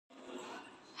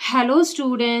Hello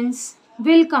students,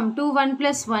 welcome to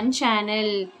 1+1 channel.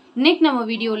 இன்னைக்கு நம்ம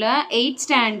வீடியோல 8th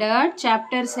standard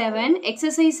chapter 7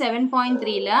 exercise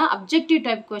 7.3 ல objective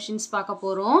type questions பார்க்க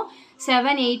போறோம்.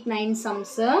 7, 8, 9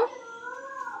 sums.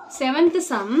 7th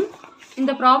sum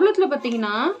இந்த ப்ராப்ளத்துல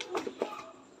பாத்தீங்கன்னா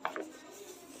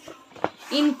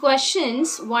in questions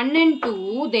 1 and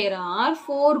 2 there are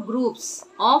 4 groups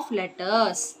of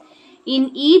letters. In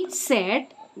each set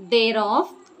there are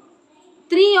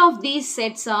 3 of these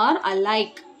sets are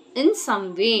alike in some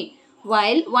way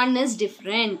while one is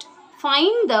different.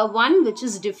 Find the one which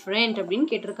is different அப்படினு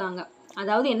கேட்டிருக்காங்க.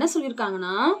 அதாவது என்ன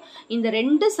சொல்லிருக்காங்கன்னா இந்த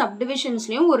ரெண்டு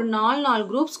சப்டிவிஷன்ஸ்லயும் ஒரு 4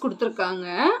 groups கொடுத்திருக்காங்க.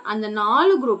 அந்த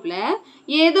 4 குரூப்ல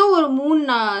ஏதோ ஒரு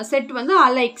 3 செட் வந்து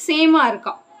alike சேமா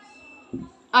இருக்கா.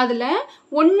 அதுல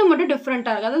ஒன்னு மட்டும்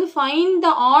டிஃபரண்டா இருக்கு. அதாவது find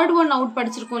the odd one out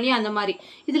படிச்சிருக்கோம் இல்லையா அந்த மாதிரி.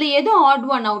 இதுல ஏதோ odd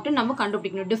one out நம்ம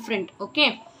கண்டுபிடிக்கணும் different. ஓகே.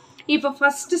 இப்போ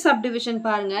ஃபர்ஸ்ட் சப்டிவிஷன்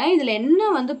பாருங்க. இதுல என்ன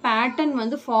வந்து பேட்டர்ன்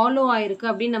வந்து ஃபாலோ ஆயிருக்கு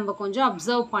அப்படின்னு நம்ம கொஞ்சம்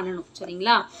அப்சர்வ் பண்ணணும்.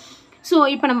 சரிங்களா? ஸோ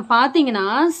இப்போ நம்ம பார்த்தீங்கன்னா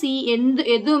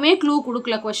எதுவுமே க்ளூ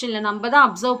கொடுக்கல கொஸ்டின்ல, நம்ம தான்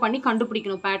அப்சர்வ் பண்ணி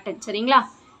கண்டுபிடிக்கணும் பேட்டர்ன். சரிங்களா?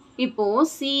 இப்போ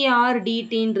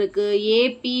CRDTன்னு இருக்கு,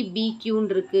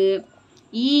 APBQன்னு இருக்கு,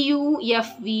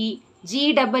 EUFV,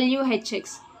 GWHX.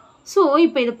 ஸோ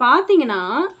இப்போ இது பார்த்தீங்கன்னா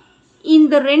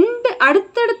இந்த ரெண்டு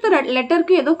அடுத்தடுத்த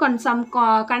லெட்டருக்கு ஏதோ சம்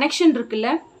கனெக்ஷன் இருக்குல்ல.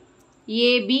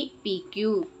 ABPQ,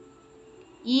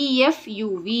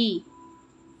 EFUV,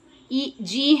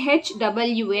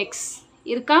 GHWX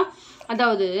இருக்கா?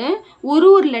 அதாவது ஒரு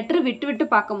லெட்டர் விட்டு விட்டு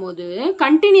பார்க்கும்போது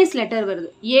கண்டினியூஸ் லெட்டர் வருது.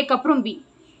 ஏக்கு அப்புறம் B,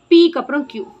 Pக்கு அப்புறம்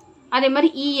Q, அதே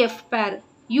மாதிரி EF பேர்,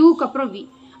 Uக்கு அப்புறம் V,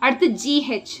 அடுத்து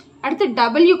GH, அடுத்து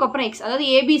Wக்கு அப்புறம் X. அதாவது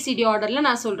ABCD ஆர்டர்ல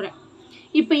நான் சொல்றேன்.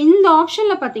 இப்போ இந்த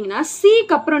ஆப்ஷன்ல பார்த்தீங்கன்னா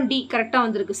Cக்கு அப்புறம் D கரெக்டாக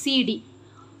வந்திருக்கு, CD.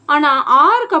 ஆனால்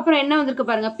ஆருக்கு அப்புறம் என்ன வந்திருக்கு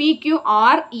பாருங்க,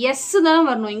 PQR S தான்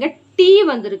வரணும், இங்கே T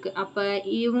வந்திருக்கு. அப்போ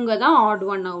இவங்க தான் ஆட்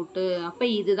ஒன் அவுட்டு. அப்போ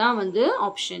இதுதான் வந்து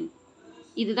ஆப்ஷன்,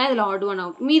 இதுதான் இதில் ஆட் ஒன்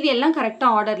அவுட். மீதி எல்லாம்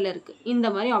கரெக்டாக ஆர்டரில் இருக்குது. இந்த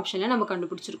மாதிரி ஆப்ஷனில் நம்ம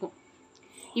கண்டுபிடிச்சிருக்கோம்.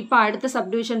 இப்போ அடுத்த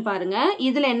சப்டிவிஷன் பாருங்க.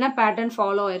 இதில் என்ன பேட்டர்ன்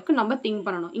ஃபாலோ ஆயிருக்கு நம்ம திங்க்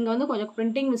பண்ணணும். இங்கே வந்து கொஞ்சம்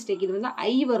பிரிண்டிங் மிஸ்டேக், இது வந்து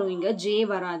I வரும், இங்கே J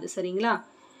வராது. சரிங்களா?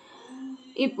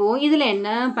 இப்போ இதில் என்ன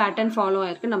பேட்டர்ன் ஃபாலோ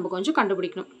ஆயிருக்கு நம்ம கொஞ்சம்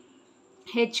கண்டுபிடிக்கணும்.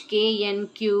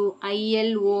 HKNQ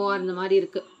ILO அந்த மாதிரி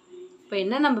இருக்கு. இப்போ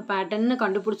என்ன நம்ம பேட்டர்ன்னு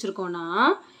கண்டுபிடிச்சிருக்கோம்னா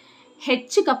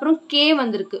ஹெச்சுக்கு அப்புறம் K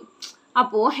வந்திருக்கு.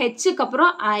 அப்போ ஹெச்சுக்கு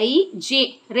அப்புறம் IJ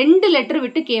ரெண்டு லெட்டர்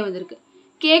விட்டு K வந்திருக்கு.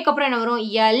 Kக்கு அப்புறம் என்ன வரும்,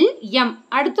 LM,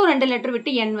 அடுத்து 2 லெட்டர்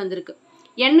விட்டு N வந்திருக்கு.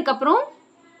 Nக்கு அப்புறம்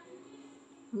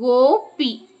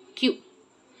OPQ.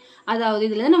 அதாவது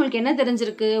இதுல நம்மளுக்கு என்ன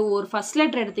தெரிஞ்சிருக்கு, ஒரு ஃபர்ஸ்ட்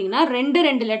லெட்டர் எடுத்தீங்கன்னா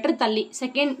ரெண்டு லெட்டர் தள்ளி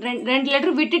செகண்ட் 2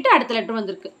 லெட்டர் விட்டுட்டு அடுத்த லெட்டர்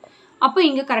வந்திருக்கு. அப்போ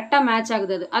இங்கே கரெக்டாக மேட்ச்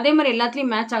ஆகுது. அது அதே மாதிரி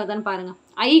எல்லாத்துலேயும் மேட்ச் ஆகுதான்னு பாருங்கள்.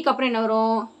 ஐக்கு அப்புறம் என்ன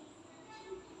வரும்,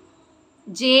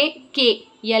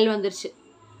 JKL வந்துருச்சு.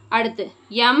 அடுத்து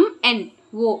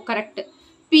MNO கரெக்டு,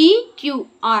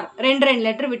 PQR ரெண்டு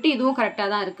லெட்டர் விட்டு இதுவும் கரெக்டாக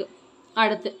தான் இருக்குது.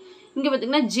 அடுத்து இங்கே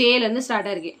பார்த்தீங்கன்னா ஜேலேருந்து ஸ்டார்ட்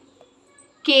ஆகிருக்கு.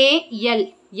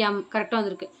 KLM கரெக்டாக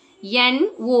வந்திருக்கு.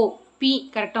 NOP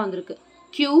கரெக்டாக வந்திருக்கு.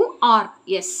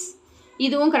 QRS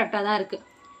இதுவும் கரெக்டாக தான் இருக்குது.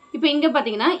 இப்போ இங்கே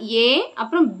பார்த்தீங்கன்னா A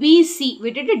அப்புறம் BC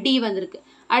விட்டுட்டு D வந்திருக்கு.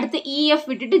 அடுத்து EF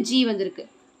விட்டுட்டு G வந்திருக்கு.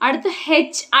 அடுத்து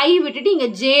HI விட்டுட்டு இங்கே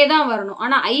J தான் வரணும்.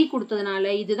 ஆனால் I கொடுத்ததுனால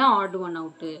இதுதான் ஆட் ஒன்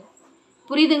அவுட்டு.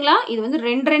 புரியுதுங்களா? இது வந்து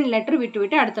 2 லெட்டர் விட்டு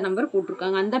விட்டு அடுத்த நம்பர்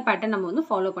போட்டிருக்காங்க. அந்த பேட்டர்ன் நம்ம வந்து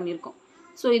ஃபாலோ பண்ணியிருக்கோம்.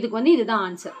 ஸோ இதுக்கு வந்து இதுதான்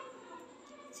ஆன்சர்.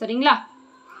 சரிங்களா?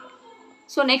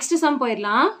 ஸோ நெக்ஸ்ட் சம்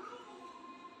போயிடலாம்.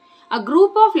 A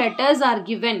group of letters are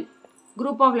given.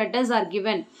 Group of letters are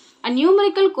given. A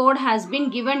numerical code has been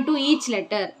given to each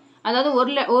letter. அதாவது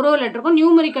ஒரு லெட்டருக்கும்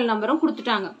நியூமரிக்கல் நம்பரும்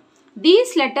கொடுத்துட்டாங்க.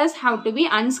 These letters have to be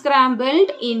unscrambled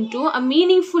into a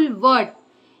meaningful word.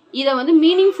 இதை வந்து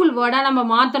meaningful வேர்டாக நம்ம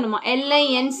மாற்றணுமா,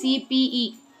 LINCPE.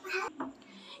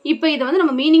 இப்போ இதை வந்து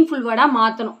நம்ம மீனிங்ஃபுல் வேர்டாக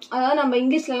மாற்றணும். அதாவது நம்ம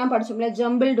இங்கிலீஷ்லலாம் படிச்சோம்ல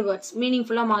ஜம்பிள்டு வேர்ட்ஸ்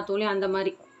மீனிங்ஃபுல்லாக மாற்றோம் இல்லையா அந்த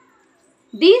மாதிரி.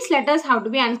 These letters have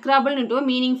to be unscrambled into a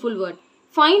meaningful word.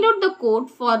 Find out the code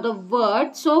for the word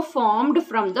so formed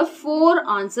from the 4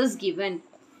 answers given.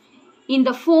 இந்த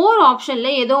 4 ஆப்ஷன்ல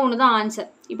ஏதோ ஒன்று தான் ஆன்சர்.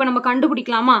 இப்போ நம்ம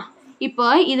கண்டுபிடிக்கலாமா? இப்போ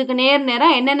இதுக்கு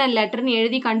நேராக என்னென்ன லெட்டர்னு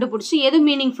எழுதி கண்டுபிடிச்சி எது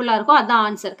மீனிங்ஃபுல்லாக இருக்கோ அதுதான்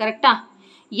ஆன்சர். கரெக்டா?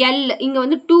 எல் இங்கே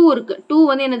வந்து 2 இருக்கு. 2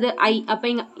 வந்து என்னது I. அப்போ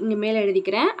இங்கே மேலே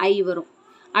எழுதிக்கிறேன் I வரும்.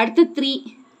 அடுத்து 3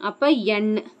 அப்போ N.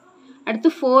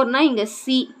 அடுத்து 4னா இங்கே C.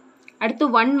 அடுத்து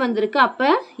 1 வந்திருக்கு அப்போ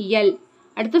L.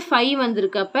 அடுத்து 5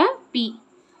 வந்திருக்கு அப்போ P.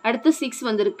 அடுத்து 6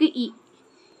 வந்திருக்கு E.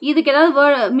 இதுக்கு ஏதாவது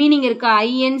மீனிங் இருக்கா?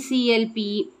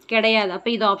 INCLPE கிடையாது. அப்போ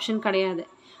இது ஆப்ஷன் கிடையாது.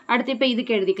 அடுத்து இப்போ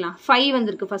இதுக்கு எழுதிக்கலாம். 5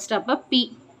 வந்திருக்கு ஃபர்ஸ்ட் அப்போ P.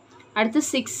 அடுத்து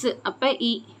 6 அப்போ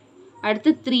E.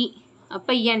 அடுத்து 3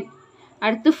 அப்போ N.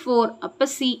 அடுத்து 4 அப்போ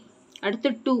C. அடுத்து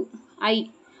 2 I.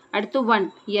 அடுத்து 1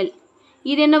 L.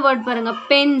 இது என்ன வேர்ட் பாருங்க,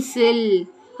 பென்சில்.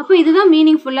 அப்போ இதுதான்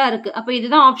மீனிங்ஃபுல்லாக இருக்குது. அப்போ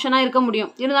இதுதான் ஆப்ஷனாக இருக்க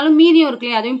முடியும். இருந்தாலும் மீதியும் இருக்கு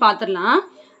இல்லையா, அதையும் பார்த்துடலாம்.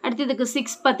 அடுத்து இதுக்கு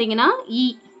 6 பார்த்தீங்கன்னா இ,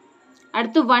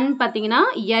 அடுத்து 1 பார்த்தீங்கன்னா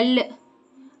எல்,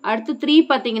 அடுத்து 3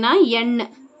 பார்த்தீங்கன்னா என்,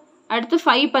 அடுத்து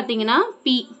 5 பார்த்தீங்கன்னா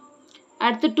பி,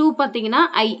 அடுத்து 2 பார்த்தீங்கன்னா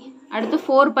ஐ, அடுத்து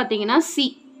 4 பார்த்தீங்கன்னா சி.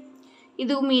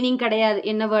 இதுவும் மீனிங் கிடையாது,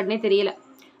 என்ன வேர்ட்னே தெரியல.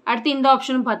 அடுத்து இந்த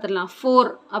ஆப்ஷனும் பார்த்துடலாம்.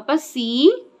 4 அப்போ சி,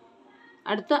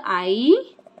 அடுத்து ஐ,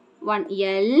 1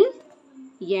 எல்,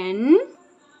 என்,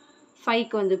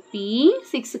 5க்கு வந்து பி,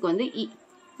 6க்கு வந்து இ.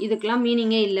 இதுக்கெல்லாம்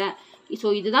மீனிங்கே இல்லை. ஸோ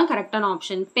இதுதான் கரெக்டான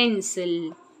ஆப்ஷன், பென்சில்.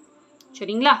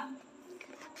 சரிங்களா?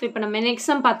 ஸோ இப்போ நம்ம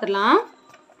நெக்ஸ்ட் சம் பார்த்துடலாம்.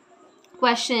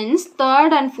 Questions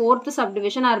 3rd and 4th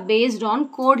subdivision are based on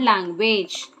code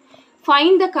language.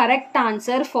 Find the correct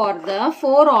answer for the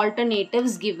 4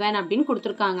 alternatives given அப்படின்னு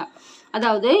கொடுத்துருக்காங்க.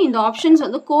 அதாவது இந்த ஆப்ஷன்ஸ்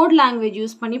வந்து கோட் லாங்குவேஜ்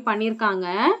யூஸ் பண்ணி பண்ணியிருக்காங்க.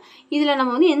 இதில்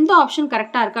நம்ம வந்து எந்த ஆப்ஷன்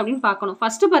கரெக்டாக இருக்குது அப்படின்னு பார்க்கணும்.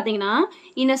 ஃபஸ்ட்டு பார்த்தீங்கன்னா,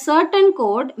 இன் a certain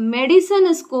code medicine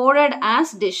is coded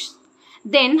as dish,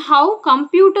 then how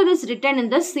computer is written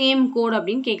in the same code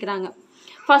அப்படின்னு கேட்குறாங்க.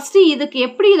 ஃபஸ்ட்டு இதுக்கு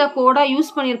எப்படி இதை கோடாக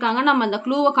யூஸ் பண்ணியிருக்காங்க நம்ம அந்த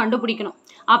க்ளூவை கண்டுபிடிக்கணும்.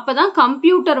 அப்போ தான்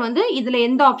கம்ப்யூட்டர் வந்து இதில்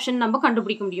எந்த ஆப்ஷன் நம்ம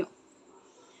கண்டுபிடிக்க முடியும்.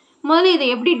 முதல்ல இதை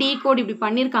எப்படி டீகோட் இப்படி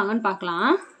பண்ணியிருக்காங்கன்னு பார்க்கலாம்.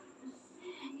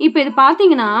 இப்போ இது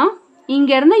பார்த்தீங்கன்னா,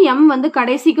 இங்கேருந்து எம் வந்து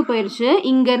கடைசிக்கு போயிடுச்சு,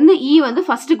 இங்கேருந்து இ வந்து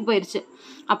ஃபஸ்ட்டுக்கு போயிடுச்சு.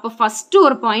 அப்போ ஃபஸ்ட்டு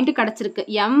ஒரு பாயிண்ட் கிடச்சிருக்கு.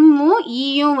 எம்மும்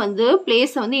இயும் வந்து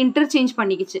பிளேஸை வந்து இன்டர்சேஞ்ச்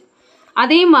பண்ணிக்கிச்சு.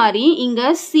 அதே மாதிரி இங்கே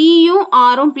சியும்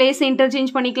ஆரும் பிளேஸை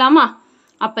இன்டர்சேஞ்ச் பண்ணிக்கலாமா?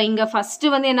 அப்போ இங்கே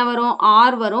ஃபஸ்ட்டு வந்து என்ன வரும்,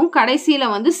 ஆர் வரும்,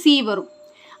 கடைசியில் வந்து சி வரும்.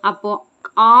 அப்போது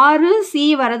ஆறு சி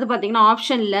வர்றது பார்த்தீங்கன்னா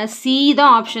ஆப்ஷனில் சி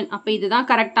தான் ஆப்ஷன். அப்போ இதுதான்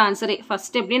கரெக்ட் ஆன்சரே.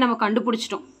 ஃபஸ்ட்டு எப்படியே நம்ம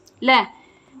கண்டுபிடிச்சிட்டோம் இல்லை?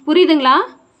 புரியுதுங்களா?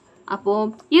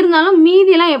 அப்போது இருந்தாலும்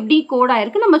மீதியெல்லாம் எப்படி கோடாக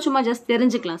இருக்குது நம்ம சும்மா ஜஸ்ட்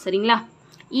தெரிஞ்சுக்கலாம். சரிங்களா?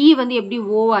 இ வந்து எப்படி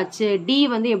ஓ ஆச்சு, டி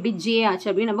வந்து எப்படி ஜே ஆச்சு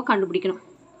அப்படின்னு நம்ம கண்டுபிடிக்கணும்.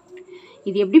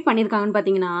 இது எப்படி பண்ணியிருக்காங்கன்னு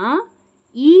பார்த்தீங்கன்னா,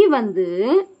 இ வந்து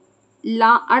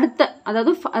அடுத்த,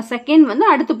 அதாவது செகண்ட் வந்து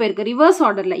அடுத்து போயிருக்கு ரிவர்ஸ்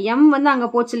ஆர்டரில். எம் வந்து அங்கே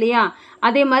போச்சு இல்லையா,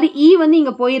 அதே மாதிரி இ வந்து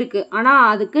இங்கே போயிருக்கு. ஆனால்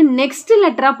அதுக்கு நெக்ஸ்ட்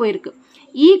லெட்டராக போயிருக்கு.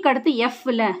 இக்கு அடுத்து எஃப்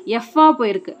இல்லை, எஃப்பாக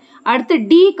போயிருக்கு. அடுத்து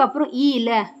டிக்கு அப்புறம் இ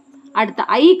இல்லை, அடுத்து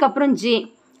ஐக்கு அப்புறம் ஜே,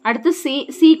 அடுத்து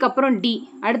சிக்கு அப்புறம் டி,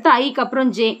 அடுத்து ஐக்கு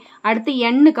அப்புறம் ஜே, அடுத்து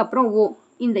எண்ணுக்கு அப்புறம் ஓ.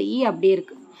 இந்த இ அப்படியே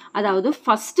இருக்குது. அதாவது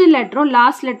ஃபஸ்ட்டு லெட்டரும்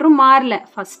லாஸ்ட் லெட்டரும் மாறல.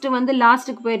 ஃபஸ்ட்டு வந்து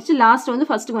லாஸ்ட்டுக்கு போயிடுச்சு, லாஸ்ட் வந்து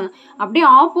ஃபஸ்ட்டுக்கு வந்து அப்படியே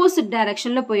ஆப்போசிட்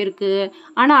டைரக்ஷனில் போயிருக்கு.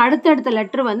 ஆனால் அடுத்தடுத்த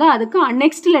லெட்டர் வந்து அதுக்கு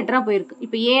நெக்ஸ்ட் லெட்டராக போயிருக்கு.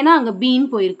 இப்போ ஏன்னா அங்கே பின்னு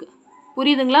போயிருக்கு.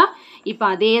 புரியுதுங்களா? இப்போ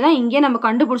அதே தான் இங்கே நம்ம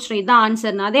கண்டுபிடிச்சிட்டோம். இதுதான்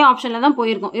ஆன்சர்னு. அதே ஆப்ஷனில் தான்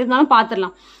போயிருக்கோம். இருந்தாலும்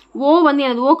பார்த்துடலாம். ஓ வந்து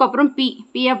எனது ஓக்கு அப்புறம் பி,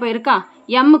 பியாக போயிருக்கா.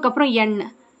 எம்முக்கு அப்புறம் என்,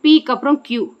 பிக்கு அப்புறம்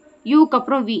கியூ, யூக்கு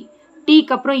அப்புறம் வி,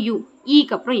 டிக்கு அப்புறம் யூ,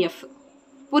 இக்கு அப்புறம் எஃப்.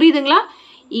 புரியுதுங்களா?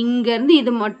 இங்கேருந்து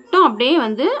இது மட்டும் அப்படியே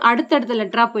வந்து அடுத்தடுத்த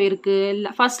லெட்டராக போயிருக்கு.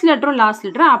 ஃபர்ஸ்ட் லெட்டரும் லாஸ்ட்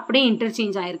லெட்டரும் அப்படியே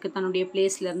இன்டர்சேஞ்ச் ஆகிருக்கு தன்னுடைய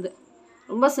பிளேஸ்லேருந்து.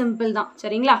 ரொம்ப சிம்பிள் தான்.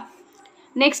 சரிங்களா?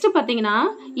 நெக்ஸ்ட்டு பார்த்தீங்கன்னா,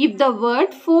 if the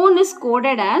word phone is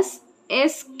coded as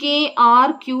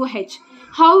SKRQH,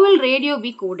 how will radio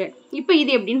be coded? இப்போ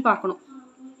இது எப்படின்னு பார்க்கணும்.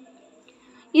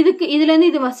 இதுலேருந்து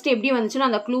இது ஃபஸ்ட்டு எப்படி வந்துச்சுன்னா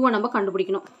அந்த க்ளூவை நம்ம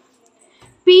கண்டுபிடிக்கணும்.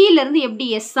 பியிலேருந்து எப்படி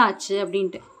எஸ் ஆச்சு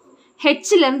அப்படின்ட்டு,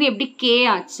 ஹெச்லேருந்து எப்படி கே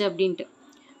ஆச்சு அப்படின்ட்டு.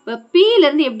 இப்போ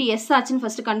பியிலேருந்து எப்படி எஸ் ஆச்சுன்னு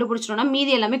ஃபஸ்ட்டு கண்டுபிடிச்சிட்டோம்னா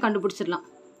மீதி எல்லாமே கண்டுபிடிச்சிடலாம்.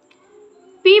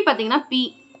 பி பார்த்தீங்கன்னா பி,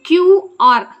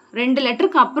 QR 2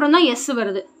 லெட்டருக்கு அப்புறம் தான் எஸ்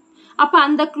வருது. அப்போ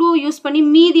அந்த க்ளூ யூஸ் பண்ணி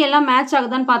மீதி எல்லாம் மேட்ச்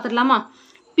ஆகுதான்னு பார்த்துடலாமா?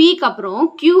 பிக்கு அப்புறம்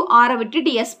QRஐ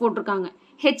விட்டுட்டு எஸ் போட்டிருக்காங்க.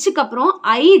 ஹெச்சுக்கு அப்புறம்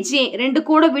IJ 2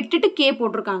 கோடை விட்டுட்டு கே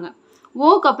போட்டிருக்காங்க.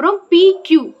 ஓக்கு அப்புறம்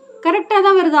PQ கரெக்டாக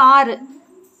தான் வருது 6.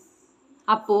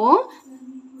 அப்போது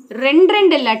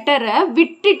 2 லெட்டரை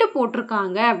விட்டுட்டு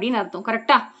போட்டிருக்காங்க அப்படின்னு அர்த்தம்.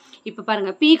 கரெக்டா? இப்போ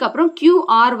பாருங்கள், பிக்கு அப்புறம்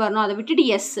QR வரணும், அதை விட்டுட்டு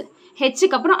எஸ்.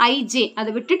 ஹெச்சுக்கு அப்புறம் IJ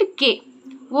அதை விட்டுட்டு கே.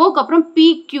 ஓக்கு அப்புறம்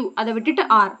PQ அதை விட்டுட்டு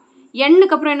ஆர்.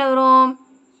 எண்ணுக்கு அப்புறம் என்ன வரும்?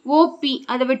 OP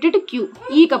அதை விட்டுட்டு Q.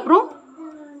 ஈக்கு அப்புறம்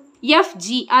FG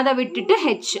அதை விட்டுட்டு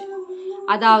H.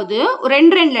 அதாவது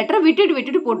 2 லெட்டரை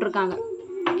விட்டுட்டு போட்டிருக்காங்க.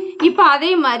 இப்போ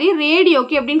அதே மாதிரி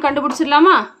ரேடியோக்கு எப்படின்னு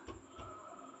கண்டுபிடிச்சிடலாமா?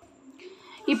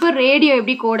 இப்போ ரேடியோ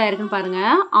எப்படி கோடாக இருக்குன்னு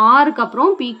பாருங்கள். ஆருக்கு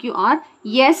அப்புறம் PQR,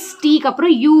 STக்கு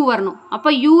அப்புறம் U வரணும். அப்போ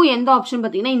U எந்த ஆப்ஷன்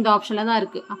பார்த்தீங்கன்னா இந்த ஆப்ஷனில் தான்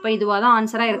இருக்குது. அப்போ இதுவாக தான்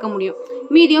ஆன்சராக இருக்க முடியும்.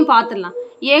 மீதியும் பார்த்துடலாம்.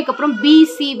 ஏக்கு அப்புறம்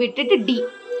BC விட்டுட்டு D,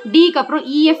 டிக்கு அப்புறம்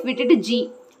EF விட்டுட்டு G,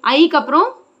 ஐக்கு அப்புறம்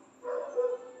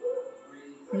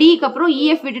டிக்கு அப்புறம்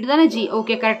EF விட்டுட்டு தானே G.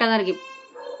 ஓகே, கரெக்டாக தான் இருக்குது.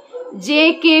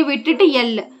 JK விட்டுட்டு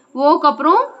L, ஓக்கு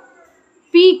அப்புறம்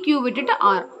PQ விட்டுட்டு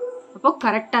R. அப்போ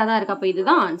கரெக்டாக தான் இருக்குது. அப்போ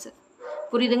இதுதான் ஆன்சர்.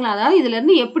 புரியுதுங்களா? அதாவது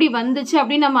இதுலேருந்து எப்படி வந்துச்சு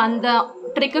அப்படின்னு நம்ம அந்த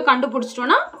ட்ரிக்கை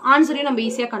கண்டுபிடிச்சிட்டோன்னா ஆன்சரையும் நம்ம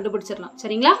ஈஸியாக கண்டுபிடிச்சிடலாம்.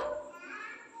 சரிங்களா?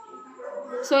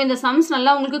 ஸோ இந்த சம்ஸ்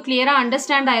நல்லா உங்களுக்கு கிளியராக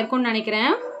அண்டர்ஸ்டாண்ட் ஆயிருக்கும்னு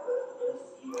நினைக்கிறேன்.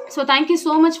 So thank you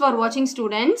so much for வாட்சிங்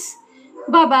ஸ்டூடெண்ட்ஸ்.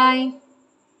 பாய்.